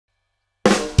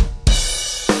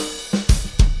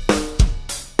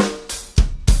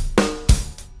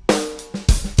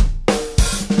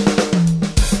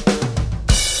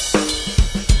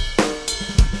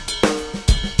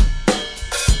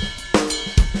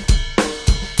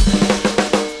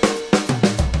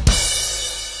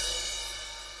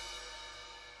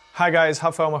Hi guys,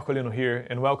 Rafael Marcolino here,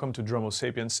 and welcome to Drum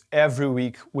Sapiens, every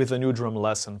week with a new drum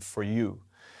lesson for you.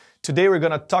 Today we're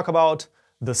going to talk about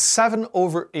the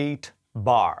 7/8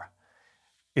 bar.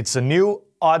 It's a new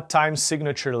odd time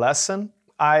signature lesson.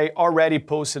 I already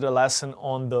posted a lesson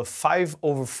on the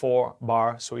 5/4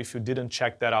 bar, so if you didn't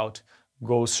check that out,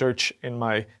 go search in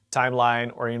my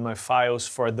timeline or in my files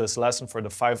for this lesson, for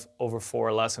the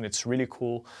 5/4 lesson. It's really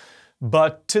cool.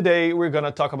 But today we're going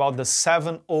to talk about the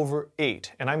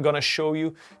 7/8, and I'm going to show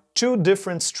you two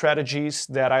different strategies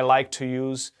that I like to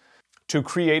use to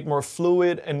create more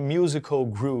fluid and musical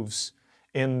grooves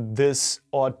in this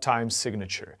odd time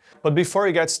signature. But before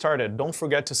we get started, don't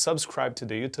forget to subscribe to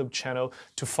the YouTube channel,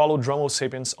 to follow Drum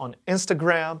Sapiens on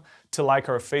Instagram, to like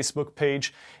our Facebook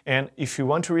page, and if you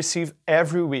want to receive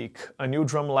every week a new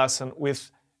drum lesson with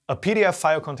a PDF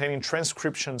file containing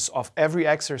transcriptions of every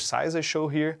exercise I show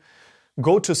here,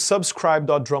 go to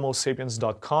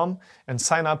subscribe.drummosapiens.com and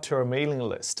sign up to our mailing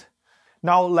list.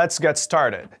 Now let's get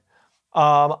started.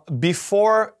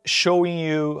 Before showing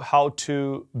you how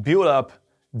to build up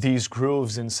these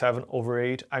grooves in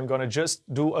 7/8, I'm gonna just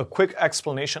do a quick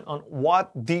explanation on what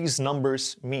these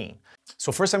numbers mean.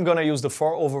 So first I'm gonna use the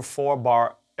 4/4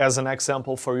 bar as an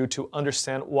example for you to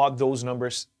understand what those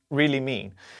numbers really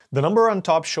mean. The number on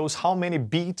top shows how many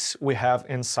beats we have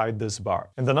inside this bar,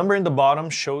 and the number in the bottom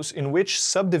shows in which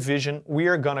subdivision we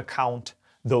are gonna count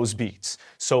those beats.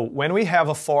 So when we have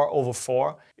a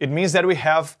 4/4, it means that we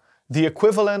have the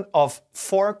equivalent of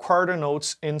 4 quarter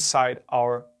notes inside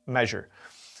our measure.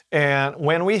 And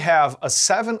when we have a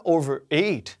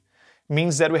 7/8,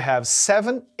 means that we have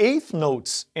 7/8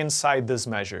 notes inside this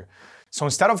measure. So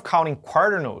instead of counting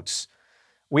quarter notes,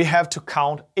 we have to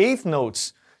count eighth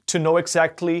notes to know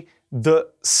exactly the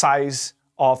size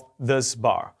of this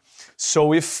bar.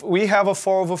 So if we have a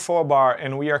 4/4 bar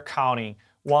and we are counting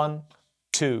 1,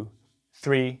 2,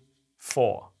 3,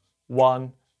 4,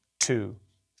 1, 2,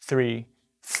 3,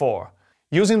 4.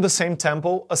 Using the same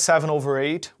tempo, a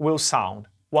 7/8 will sound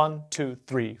 1, 2,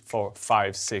 3, 4,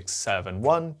 5, 6, 7,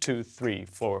 1, 2, 3,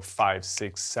 4, 5,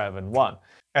 6, 7, 1.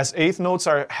 As eighth notes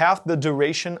are half the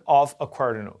duration of a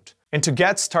quarter note. And to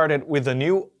get started with a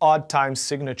new odd time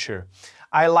signature,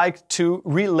 I like to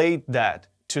relate that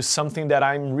to something that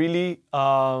I'm really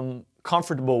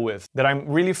comfortable with, that I'm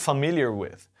really familiar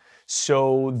with.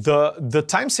 So the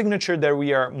time signature that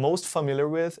we are most familiar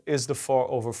with is the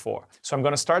 4/4. So I'm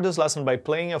gonna start this lesson by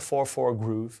playing a 4/4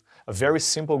 groove, a very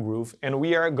simple groove, and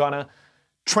we are gonna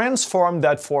transform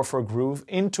that 4/4 groove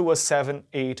into a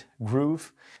 7/8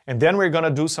 groove, and then we're gonna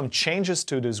do some changes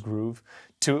to this groove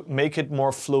to make it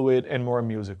more fluid and more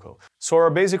musical. So our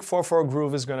basic 4/4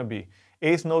 groove is gonna be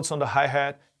eighth notes on the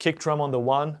hi-hat, kick drum on the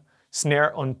 1,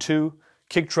 snare on 2,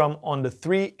 kick drum on the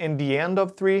 3 and the end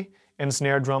of 3, and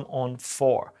snare drum on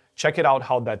 4. Check it out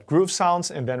how that groove sounds,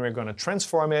 and then we're gonna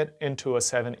transform it into a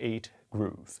 7/8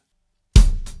 groove.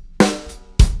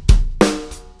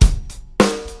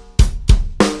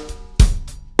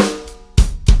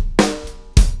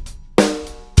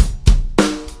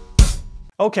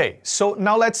 Okay, so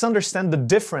now let's understand the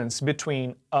difference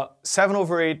between a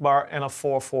 7/8 bar and a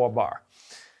 4/4 bar.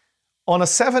 On a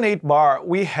 7/8 bar,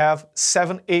 we have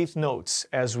 7/8 notes,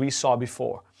 as we saw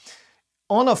before.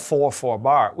 On a 4/4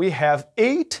 bar, we have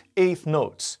 8/8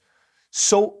 notes.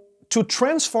 So to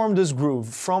transform this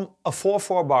groove from a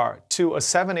 4/4 bar to a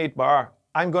 7/8 bar,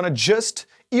 I'm gonna just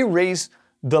erase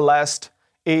the last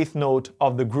eighth note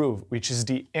of the groove, which is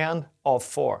the end of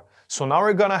 4. So now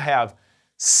we're gonna have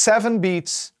 7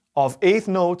 beats of eighth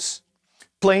notes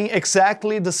playing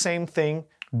exactly the same thing,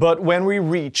 but when we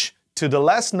reach to the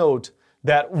last note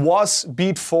that was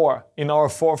beat 4 in our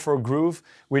 4/4 groove,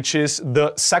 which is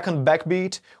the second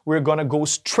backbeat, we're gonna go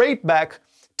straight back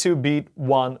to beat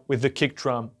 1 with the kick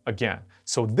drum again.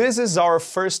 So this is our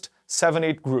first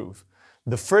 7/8 groove.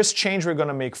 The first change we're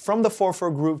gonna make from the 4/4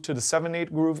 groove to the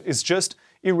 7/8 groove is just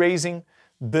erasing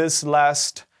this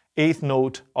last eighth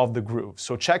note of the groove.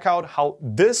 So check out how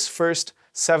this first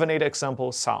 7/8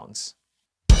 example sounds.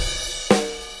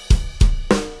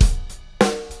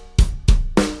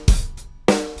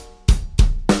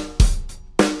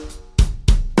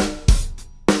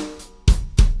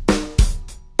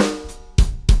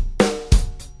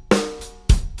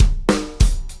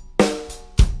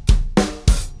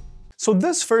 So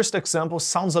this first example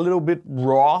sounds a little bit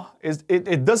raw.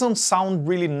 It doesn't sound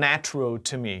really natural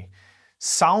to me.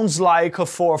 Sounds like a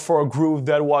 4/4 groove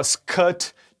that was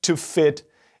cut to fit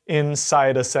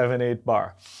inside a 7/8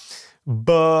 bar.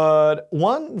 But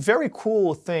one very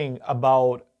cool thing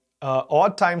about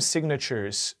odd time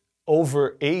signatures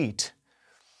over 8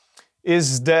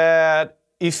 is that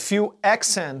if you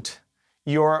accent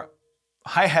your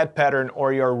hi-hat pattern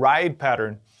or your ride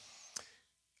pattern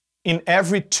in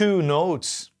every 2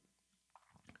 notes,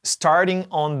 starting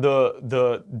on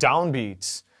the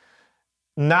downbeats.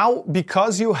 Now,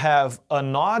 because you have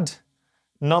an odd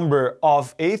number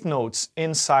of 8th notes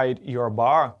inside your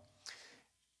bar,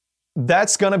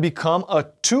 that's gonna become a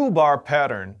 2-bar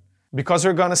pattern, because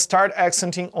we're gonna start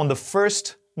accenting on the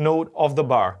first note of the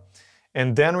bar.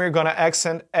 And then we're gonna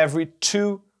accent every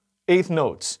 2 8th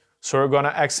notes. So we're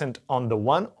gonna accent on the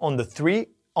 1, on the 3,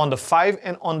 on the 5,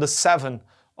 and on the 7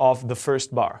 of the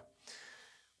first bar.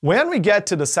 When we get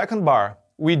to the second bar,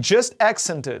 we just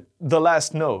accented the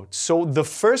last note. So the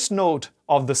first note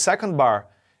of the second bar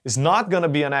is not gonna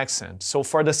be an accent. So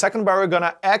for the second bar, we're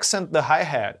gonna accent the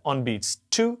hi-hat on beats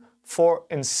 2, 4,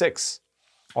 and 6.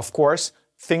 Of course,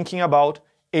 thinking about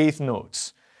 8th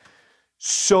notes.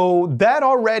 So that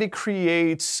already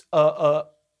creates a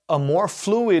more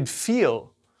fluid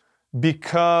feel,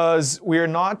 because we're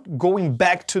not going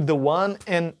back to the 1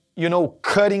 and, you know,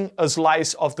 cutting a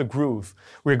slice of the groove.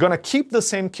 We're gonna keep the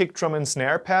same kick drum and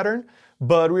snare pattern,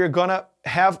 but we're gonna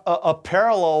have a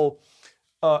parallel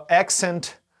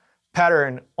accent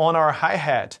pattern on our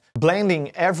hi-hat,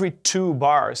 blending every 2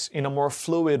 bars in a more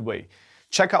fluid way.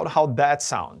 Check out how that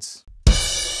sounds.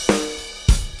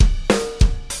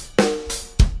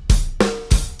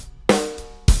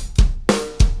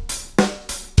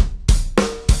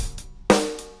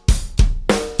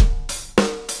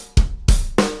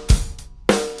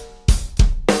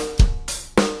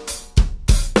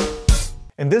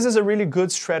 And this is a really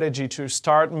good strategy to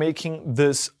start making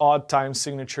this odd time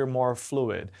signature more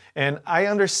fluid. And I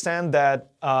understand that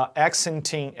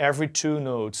accenting every 2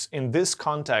 notes in this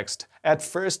context at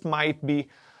first might be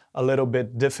a little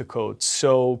bit difficult.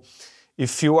 So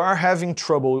if you are having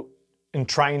trouble in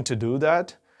trying to do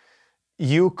that,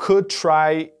 you could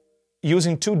try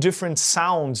using 2 different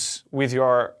sounds with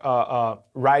your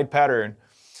ride pattern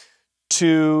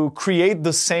to create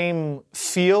the same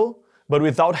feel, but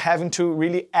without having to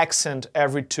really accent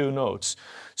every 2 notes.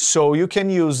 So you can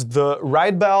use the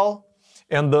ride bell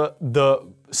and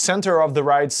the center of the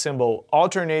ride cymbal,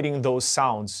 alternating those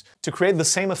sounds to create the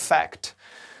same effect.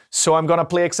 So I'm gonna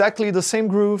play exactly the same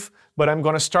groove, but I'm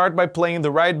gonna start by playing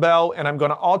the ride bell, and I'm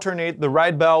gonna alternate the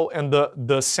ride bell and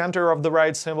the center of the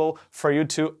ride cymbal for you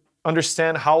to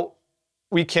understand how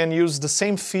we can use the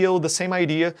same feel, the same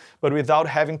idea, but without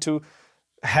having to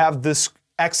have this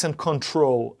accent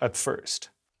control at first.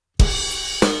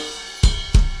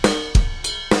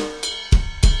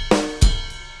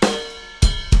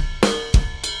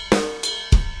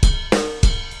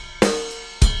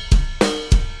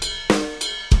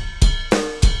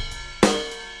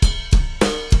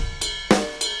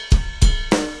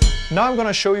 Now I'm going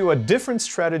to show you a different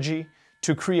strategy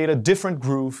to create a different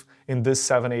groove in this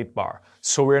 7/8 bar.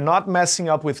 So we're not messing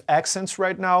up with accents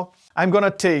right now. I'm going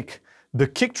to take the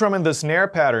kick drum and the snare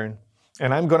pattern,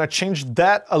 and I'm gonna change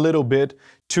that a little bit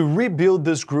to rebuild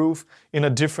this groove in a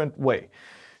different way.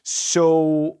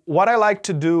 So what I like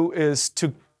to do is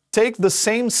to take the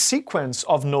same sequence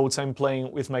of notes I'm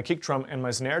playing with my kick drum and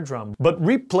my snare drum, but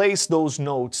replace those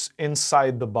notes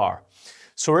inside the bar.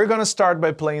 So we're gonna start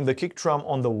by playing the kick drum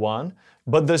on the 1,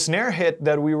 but the snare hit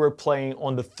that we were playing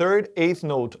on the 3rd 8th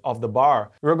note of the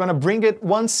bar, we're gonna bring it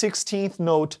 1/16th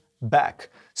note back.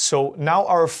 So now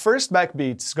our first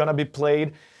backbeat is gonna be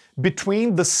played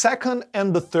between the 2nd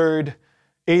and the 3rd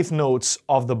 8th notes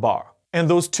of the bar. And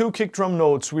those 2 kick drum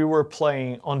notes we were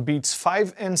playing on beats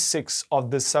 5 and 6 of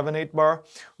this 7/8 bar,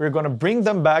 we're gonna bring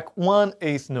them back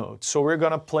 1/8 note. So we're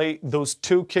gonna play those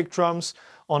 2 kick drums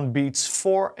on beats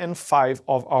 4 and 5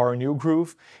 of our new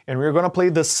groove, and we're gonna play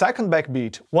the second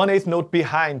backbeat 1/8 note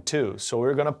behind too. So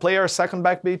we're gonna play our second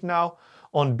backbeat now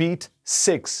on beat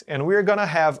 6, and we're gonna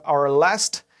have our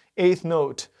last 8th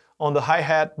note on the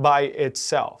hi-hat by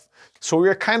itself. So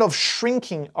we're kind of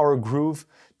shrinking our groove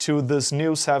to this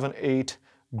new 7/8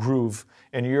 groove,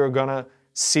 and you're gonna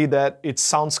see that it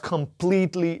sounds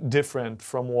completely different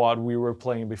from what we were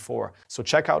playing before. So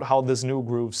check out how this new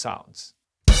groove sounds.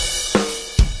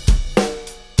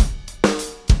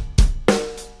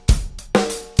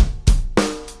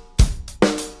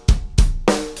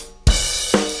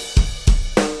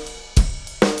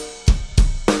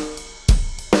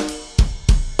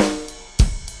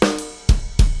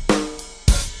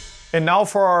 And now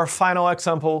for our final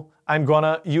example, I'm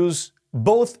gonna use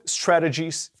both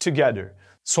strategies together.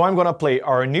 So I'm gonna play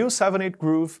our new 7/8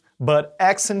 groove, but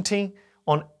accenting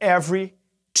on every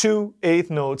 2 8th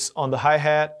notes on the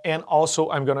hi-hat, and also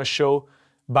I'm gonna show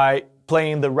by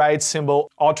playing the ride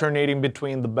cymbal, alternating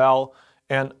between the bell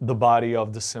and the body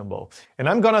of the cymbal. And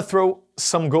I'm gonna throw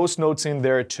some ghost notes in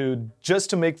there too, just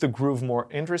to make the groove more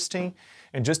interesting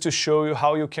and just to show you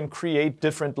how you can create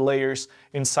different layers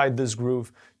inside this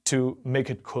groove to make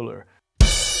it cooler.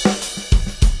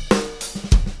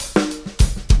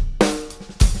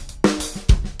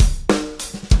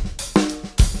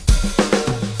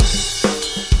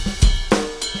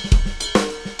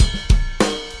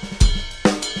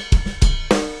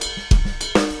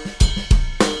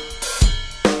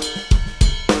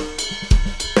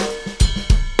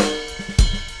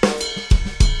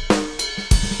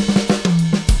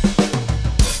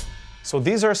 So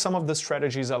these are some of the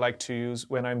strategies I like to use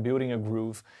when I'm building a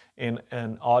groove in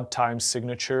an odd time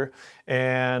signature.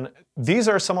 And these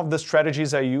are some of the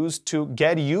strategies I use to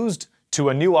get used to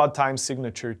a new odd time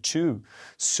signature too.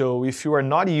 So if you are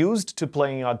not used to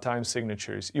playing odd time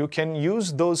signatures, you can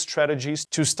use those strategies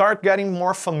to start getting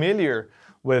more familiar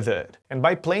with it. And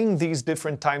by playing these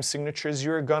different time signatures,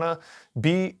 you're gonna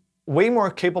be way more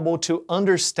capable to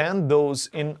understand those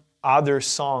in other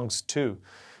songs too.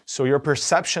 So your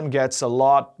perception gets a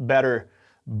lot better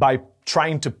by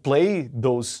trying to play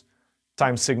those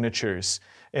time signatures.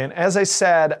 And as I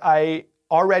said, I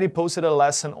already posted a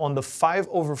lesson on the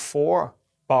 5/4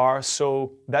 bar,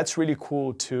 so that's really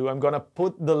cool too. I'm gonna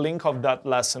put the link of that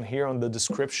lesson here on the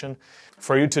description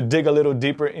for you to dig a little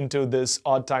deeper into this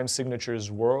odd time signatures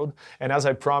world. And as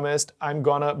I promised, I'm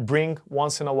gonna bring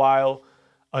once in a while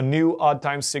a new odd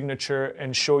time signature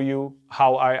and show you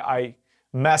how I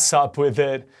mess up with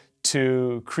it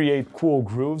to create cool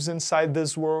grooves inside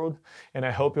this world. And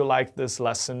I hope you like this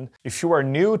lesson. If you are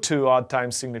new to odd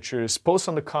time signatures, post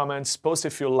on the comments, post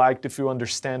if you liked, if you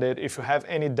understand it. If you have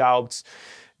any doubts,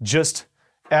 just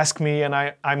ask me and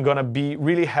I'm gonna be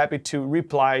really happy to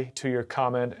reply to your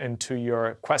comment and to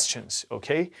your questions,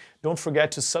 okay? Don't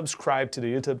forget to subscribe to the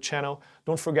YouTube channel.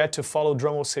 Don't forget to follow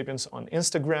Drumroll Sapiens on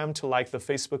Instagram, to like the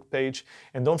Facebook page.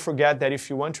 And don't forget that if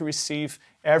you want to receive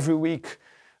every week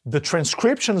the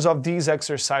transcriptions of these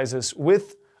exercises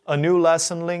with a new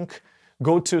lesson link,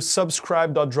 go to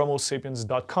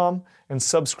subscribe.drumrollsapiens.com and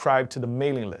subscribe to the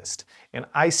mailing list. And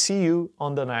I see you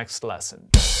on the next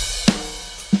lesson.